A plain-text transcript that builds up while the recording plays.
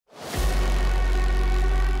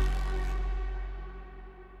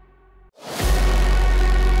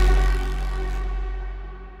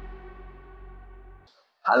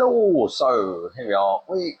Hello, so here we are,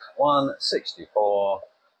 week 164,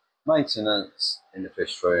 maintenance in the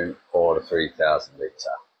fish room for the 3000 litre.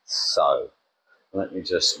 So, let me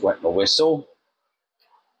just wet my whistle.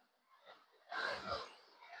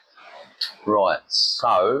 Right,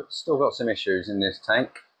 so, still got some issues in this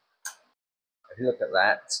tank. If you look at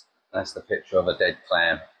that, that's the picture of a dead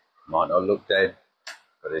clam. Might not look dead,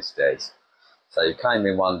 but it's dead. So you came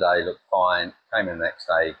in one day, looked fine, came in the next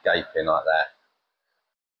day, gaping like that.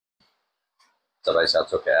 So basically I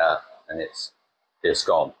took it out and it's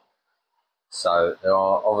gone. So there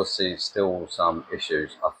are obviously still some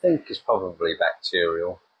issues. I think it's probably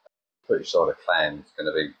bacterial. Pretty sure the clam is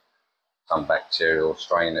going to be some bacterial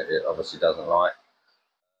strain that it obviously doesn't like.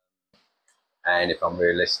 And if I'm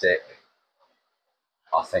realistic,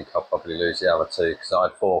 I think I'll probably lose the other two because I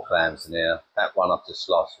had 4 clams in here. That one I've just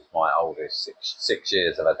lost was my oldest. Six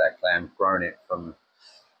years I've had that clam, grown it from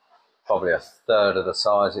probably a third of the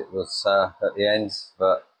size it was at the end,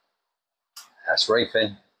 but that's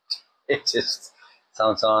reefing. It just,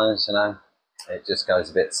 sometimes, you know, it just goes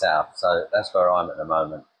a bit south. So that's where I'm at the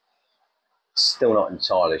moment. Still not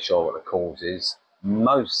entirely sure what the cause is.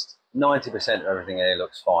 90% of everything here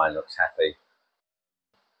looks fine, looks happy.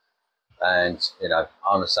 And, you know,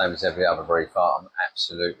 I'm the same as every other briefer. I'm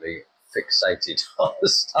absolutely fixated on the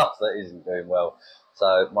stuff that isn't doing well.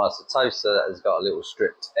 So my Satosa has got a little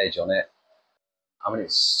stripped edge on it. I mean,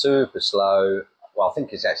 it's super slow. Well, I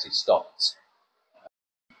think it's actually stopped.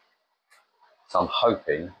 So I'm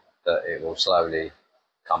hoping that it will slowly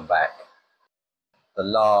come back. The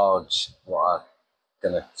large, what I'm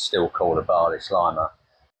going to still call a barley slimer,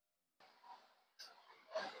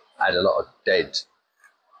 had a lot of dead,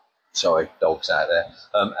 sorry, dogs out there,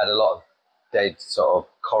 had a lot of dead sort of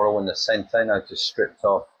coral in the centre, you know, just stripped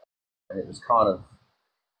off. And it was kind of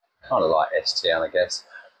like STN, I guess.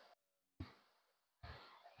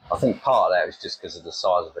 I think part of that was just because of the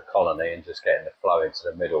size of the colony and just getting the flow into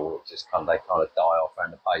the middle, which just they kind of die off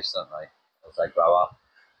around the base, don't they, as they grow up.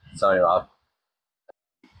 So anyway,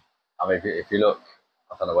 I mean, if you look,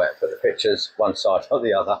 I don't know where to put the pictures, one side or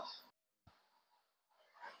the other.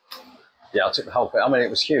 Yeah, I took the whole thing. I mean, it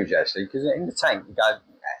was huge actually, because in the tank you go,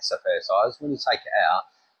 that's a fair size. When you take it out,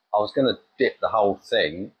 I was going to dip the whole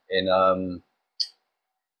thing in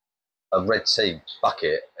a Red Sea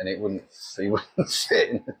bucket, and it wouldn't fit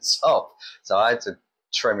in the top. So I had to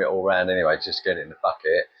trim it all around anyway, just get it in the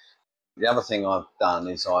bucket. The other thing I've done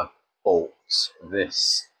is I bought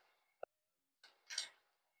this.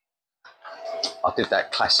 I did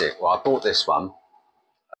that classic. Well, I bought this one.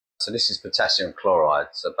 So this is potassium chloride.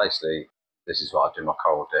 So basically, this is what I do my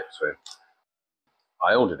coral dips with.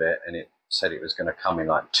 I ordered it, and it said it was going to come in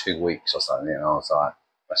like 2 weeks or something, and I was like,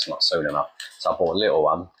 that's not soon enough. So I bought a little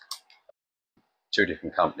one. 2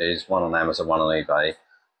 different companies, one on Amazon, one on eBay,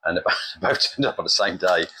 and they both turned up on the same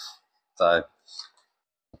day. So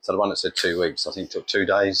the one that said 2 weeks, I think took 2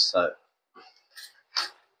 days. So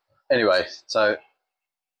anyway, so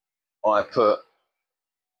I can't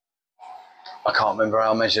remember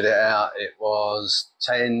how I measured it out. It was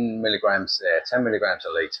 10 milligrams there, 10 milligrams a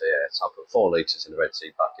litre, yeah. So I put 4 litres in the Red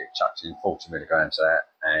Sea bucket, chucked in 40 milligrams of that,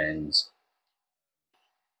 and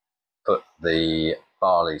put the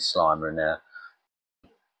barley slimer in there.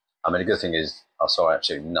 I mean, the good thing is I saw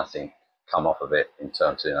absolutely nothing come off of it in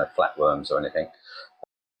terms of, you know, flatworms or anything.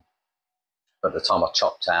 But the time I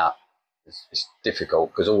chopped out, it's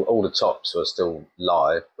difficult because all the tops were still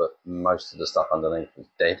live, but most of the stuff underneath was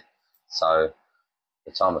dead. So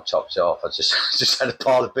the time I chopped it off, I just had a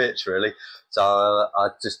pile of bits really. So I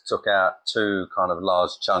just took out 2 kind of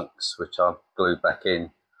large chunks, which I glued back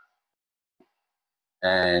in.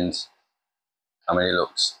 And I mean, it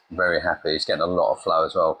looks very happy. It's getting a lot of flow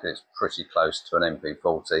as well because it's pretty close to an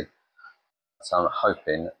MP40. So I'm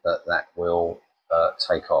hoping that that will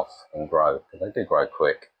take off and grow, because they do grow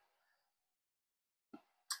quick.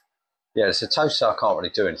 Yeah, the Satosa I can't really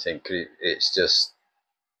do anything because it's just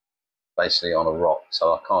basically on a rock,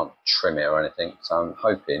 so I can't trim it or anything. So I'm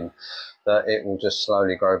hoping that it will just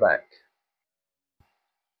slowly grow back.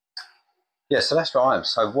 Yeah, so that's where I am.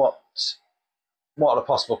 So what are the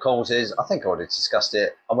possible causes? I think I already discussed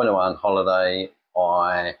it. I went away on holiday.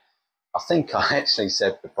 I think I actually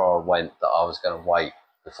said before I went that I was going to wait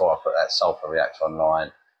before I put that sulfur reactor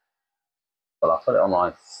online. But I put it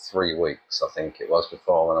online 3 weeks, I think it was,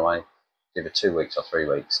 before I went away. Either 2 weeks or 3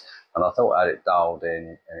 weeks. And I thought I had it dialed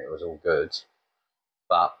in and it was all good.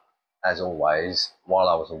 But as always, while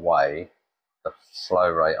I was away, the flow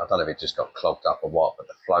rate, I don't know if it just got clogged up or what, but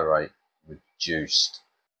the flow rate reduced.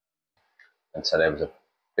 And so there was a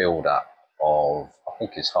build-up of, I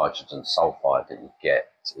think it's hydrogen sulfide that you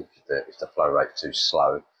get detect if the flow rate's too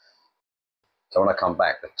slow. So when I come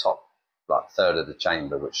back, the top like third of the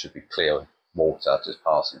chamber, which should be clear water just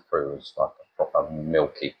passing through, is like a proper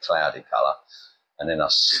milky, cloudy colour. And then I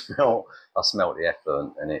smelt the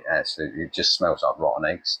effluent, and it just smells like rotten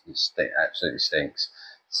eggs. It absolutely stinks.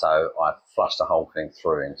 So I flushed the whole thing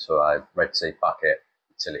through into a Red Sea bucket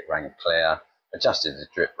until it ran clear, adjusted the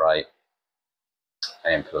drip rate,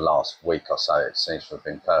 and for the last week or so it seems to have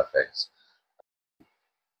been perfect.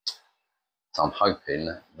 So I'm hoping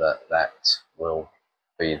that that will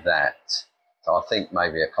be that. So I think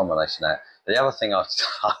maybe a combination of that. The other thing I've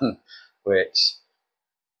done, which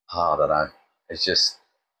I don't know, it's just,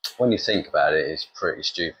 when you think about it, it's pretty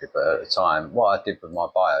stupid, but at the time, what I did with my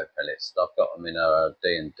bio pellets, I've got them in a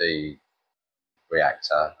D&D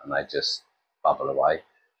reactor, and they just bubble away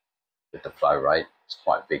with the flow rate. It's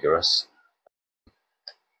quite vigorous.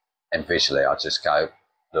 And visually, I just go,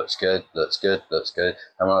 looks good, looks good, looks good.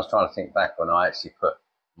 And when I was trying to think back when I actually put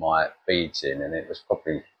my beads in, and it was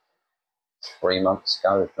probably 3 months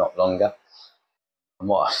ago, if not longer. And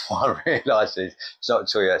what I realised is it's not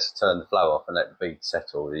until you actually turn the flow off and let the beads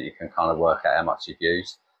settle that you can kind of work out how much you've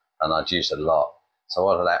used. And I'd used a lot. So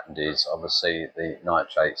what had happened is, obviously the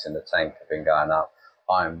nitrates in the tank have been going up.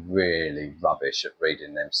 I'm really rubbish at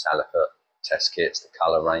reading them Salifert test kits, the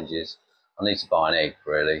colour ranges. I need to buy an egg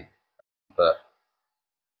really, but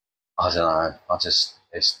I don't know.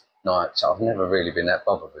 It's nitrates. I've never really been that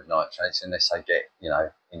bothered with nitrates unless they get, you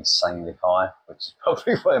know, insanely high, which is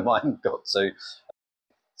probably where mine got to.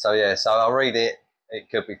 So yeah, so I'll read it. It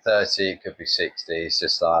could be 30, it could be 60. It's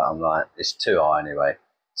just like, I'm like, it's too high anyway.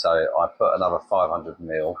 So I put another 500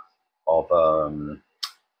 ml of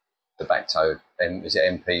the Bacto, is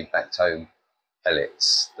it MP Bacto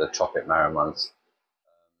pellets, the Tropic Marin ones.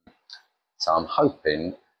 So I'm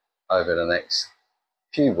hoping over the next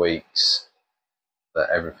few weeks that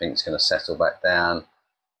everything's going to settle back down.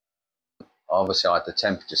 Obviously I had the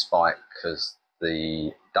temperature spike because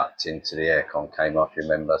the duct into the aircon came off, you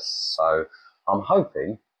remember. So I'm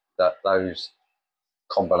hoping that those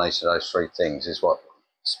combination of those three things is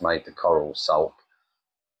what's made the coral sulk.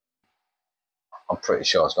 I'm pretty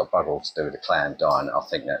sure it's got bugger all to do with the clam dying. I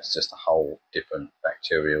think that's just a whole different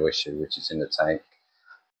bacterial issue which is in the tank,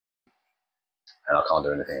 and I can't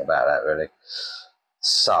do anything about that really.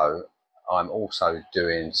 So I'm also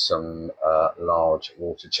doing some large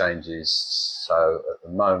water changes. So at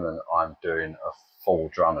the moment I'm doing a full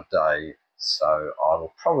drum a day. So I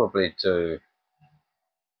will probably do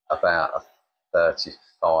about a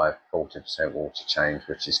 35–40% water change,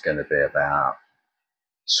 which is going to be about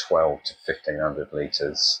 12 to 1500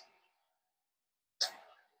 litres.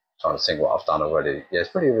 Trying to think what I've done already. Yeah, it's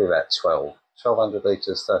pretty really about 1200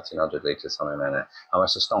 litres, 1300 litres, something like that.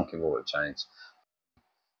 It's a stonking water change.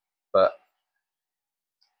 But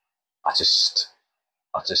I just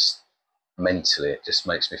mentally, it just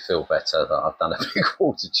makes me feel better that I've done a big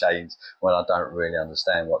water change when I don't really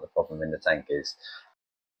understand what the problem in the tank is.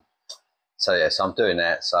 So yeah, so I'm doing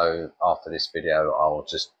that. So after this video, I'll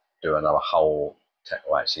just do another whole,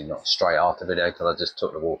 well actually not straight after the video, because I just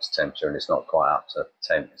took the water temperature and it's not quite up to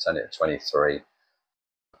temp. It's only at 23.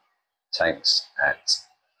 Tank's at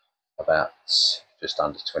about just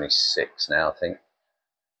under 26 now, I think.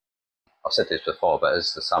 I've said this before, but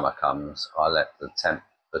as the summer comes, I let the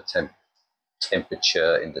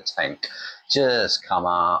temperature in the tank just come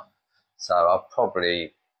up. So I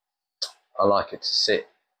like it to sit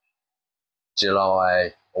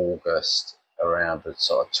July, August around the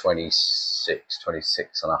sort of 26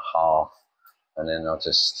 and a half, and then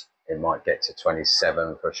it might get to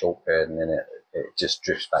 27 for a short period, and then it just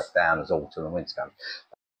drifts back down as autumn and winter come.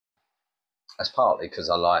 That's partly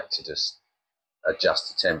because I like to just adjust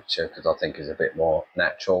the temperature, because I think it's a bit more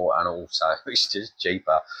natural, and also it's just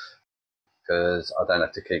cheaper because I don't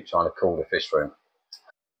have to keep trying to cool the fish room,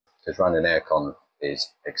 because running aircon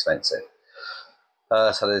is expensive.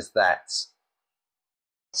 So there's that.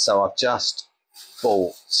 So I've just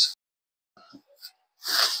bought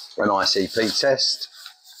an ICP test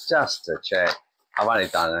just to check. I've only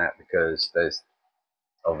done that because there's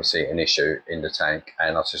obviously an issue in the tank,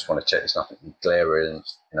 and I just want to check there's nothing glaring,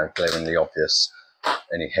 glaringly obvious,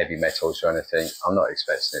 any heavy metals or anything. I'm not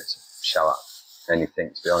expecting it to show up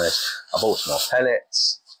anything, to be honest. I bought some more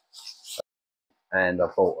pellets, and I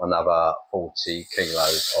bought another 40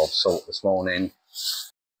 kilos of salt this morning.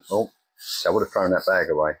 Oh, so I would have thrown that bag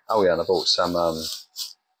away. Oh yeah, and I bought some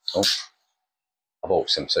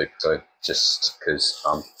super glue, just because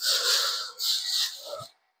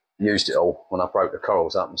used it all when I broke the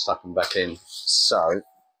corals up and stuck them back in. So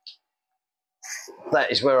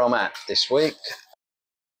that is where I'm at this week.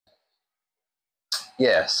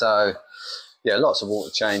 yeah, so yeah, lots of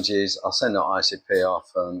water changes. I'll send that ICP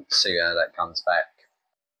off and see how that comes back.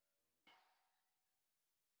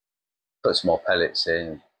 Put some more pellets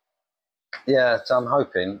in. Yeah, so I'm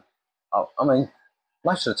hoping. I mean,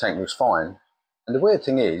 most of the tank looks fine. And the weird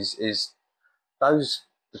thing is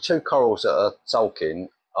the two corals that are sulking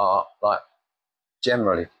are like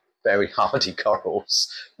generally very hardy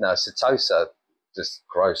corals. No, Setosa just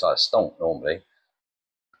grows like stonk normally.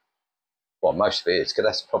 Well, most of it is,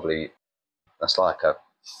 because that's like a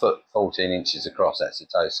foot, 14 inches across, that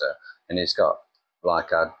Setosa. And it's got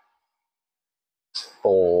like a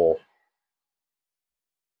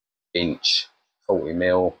 4-inch, 40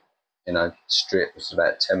 mil, strip, which is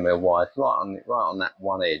about 10 mil wide, right on that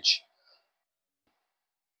one edge.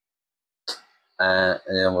 And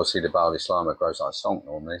then obviously the barley slimer grows like stonk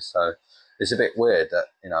normally. So it's a bit weird that,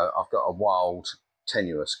 I've got a wild,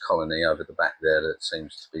 tenuous colony over the back there that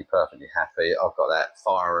seems to be perfectly happy. I've got that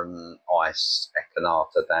fire and ice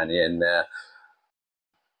echinata down the end there.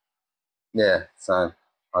 Yeah, so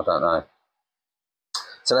I don't know.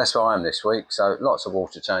 So that's where I am this week. So lots of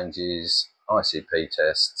water changes, ICP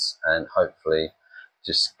tests, and hopefully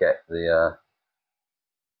just get the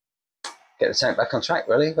tank back on track,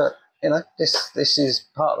 really. But this is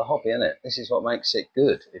part of the hobby, isn't it? This is what makes it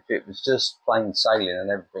good. If it was just plain sailing and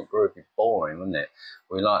everything grew, it'd be boring, wouldn't it?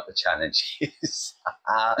 We like the challenges.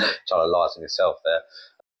 Trying to lie to myself there.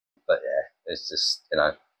 But yeah, it's just,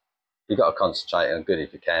 you've got to concentrate on good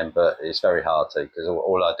if you can, but it's very hard to, because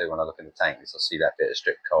all I do when I look in the tank is I see that bit of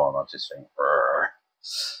strip coral and I just think, brr.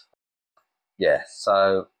 Yeah,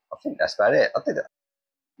 so I think that's about it. I did it.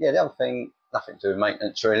 Yeah, the other thing, nothing to do with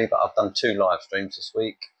maintenance really, but I've done 2 live streams this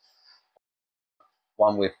week.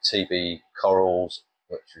 One with TB Corals,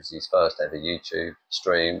 which was his first ever YouTube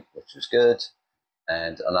stream, which was good,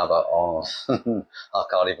 and another on, I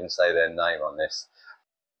can't even say their name on this.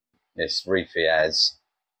 It's Reefy as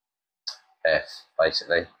F,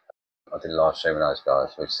 basically. I did a live stream with those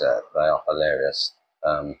guys, which they are hilarious.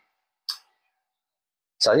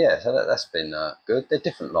 So yeah, so that's been good. They're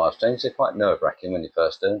different live streams. They're quite nerve-wracking when you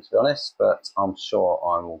first do them, to be honest, but I'm sure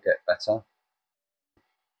I will get better.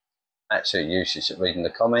 Absolute usage at reading the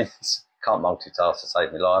comments. Can't multitask to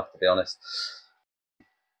save my life, to be honest.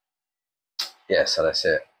 Yeah, so that's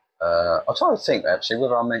it. I'm trying to think, actually,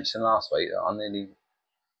 whether I mentioned last week that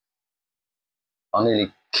I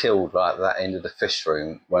nearly killed like that end of the fish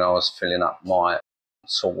room when I was filling up my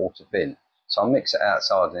saltwater bin. So I mix it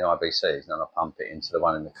outside in the IBCs and then I pump it into the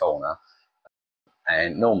one in the corner.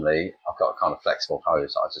 And normally I've got a kind of flexible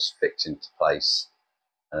hose that I just fix into place,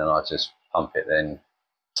 and then I just pump it then,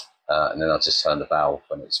 and then I just turn the valve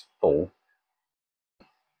when it's full.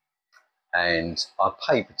 And I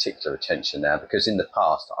pay particular attention now, because in the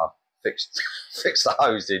past I've fixed the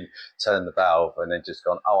hose in, turned the valve, and then just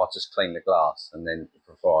gone, oh, I'll just clean the glass. And then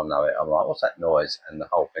before I know it, I'm like, what's that noise? And the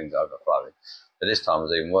whole thing's overflowing. But this time it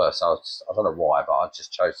was even worse. I don't know why, but I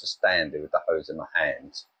just chose to stand there with the hose in my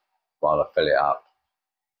hands while I fill it up.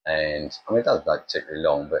 And I mean, it doesn't take particularly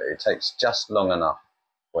long, but it takes just long enough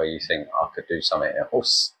where you think I could do something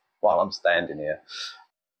else while I'm standing here.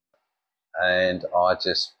 And I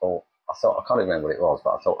thought, I can't even remember what it was,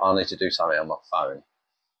 but I thought I need to do something on my phone.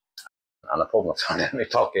 And I pulled my phone out of my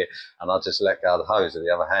pocket and I just let go of the hose with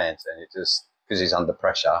the other hand, and it just, because it's under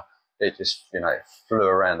pressure, it just, it flew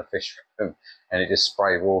around the fish room and it just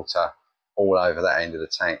sprayed water all over that end of the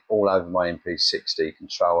tank, all over my MP60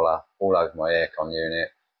 controller, all over my aircon unit,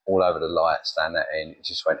 all over the lights down that end. It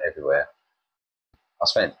just went everywhere.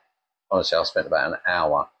 Honestly, I spent about an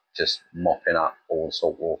hour just mopping up all the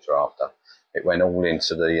salt water after. It went all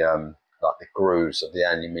into the like the grooves of the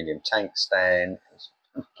aluminium tank stand. It was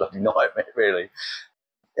a bloody nightmare, really.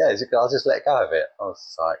 Yeah, I just let go of it. I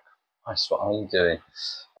was like, Christ, what are you doing?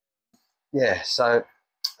 Yeah, so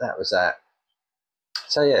that was that.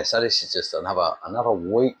 So yeah, so this is just another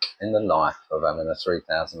week in the life of having a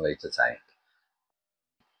 3,000 litre tank.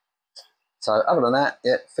 So other than that,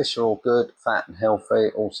 yeah, fish are all good, fat and healthy,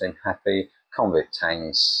 all seem happy. Convict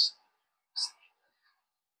tanks,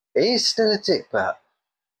 he is still a dick, but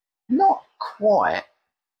not quite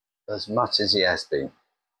as much as he has been.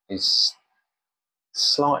 He's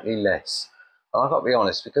slightly less. And I've got to be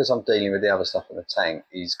honest, because I'm dealing with the other stuff in the tank,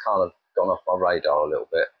 he's kind of gone off my radar a little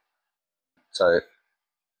bit. So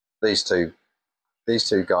these two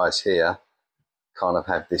guys here kind of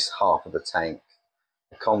have this half of the tank.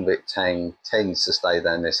 The convict tank tends to stay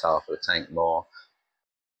down this half of the tank more.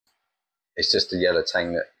 It's just the yellow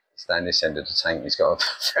tank that's down this end of the tank. He's got a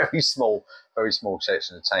very small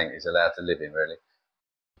section of the tank he's allowed to live in, really.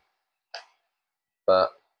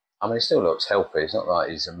 But I mean, he still looks healthy. It's not like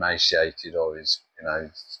he's emaciated or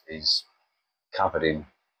he's covered in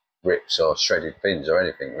rips or shredded fins or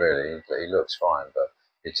anything really. He looks fine, but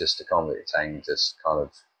it's just the convict tang just kind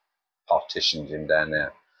of partitions him down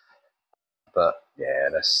there. But yeah,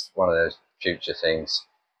 that's one of those future things.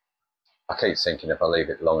 I keep thinking if I leave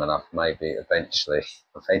it long enough, maybe eventually,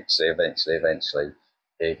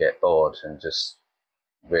 he'll get bored and just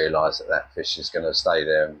realise that that fish is going to stay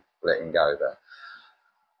there and let him go. But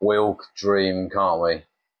we all dream, can't we?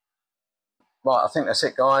 Right, I think that's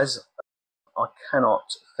it, guys. I cannot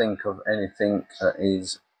think of anything that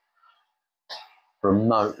is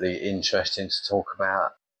remotely interesting to talk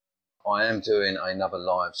about. I am doing another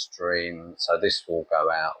live stream, so this will go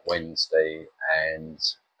out Wednesday, and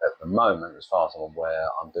at the moment, as far as I'm aware,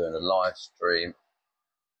 I'm doing a live stream.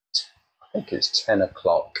 I think it's 10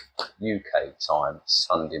 o'clock UK time,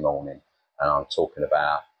 Sunday morning, and I'm talking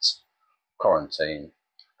about quarantine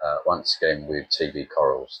once again with TV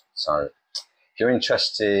corals. So if you're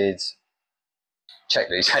interested, check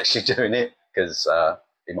that he's actually doing it, because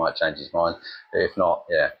he might change his mind. If not,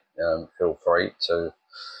 yeah, feel free to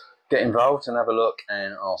get involved and have a look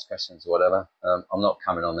and ask questions or whatever. I'm not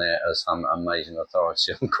coming on there as some amazing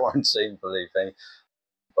authority on quarantine, believe me,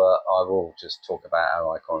 but I will just talk about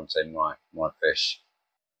how I quarantine my fish.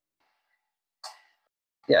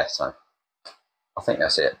 Yeah, so I think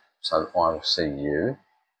that's it. So I will see you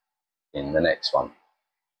in the next one.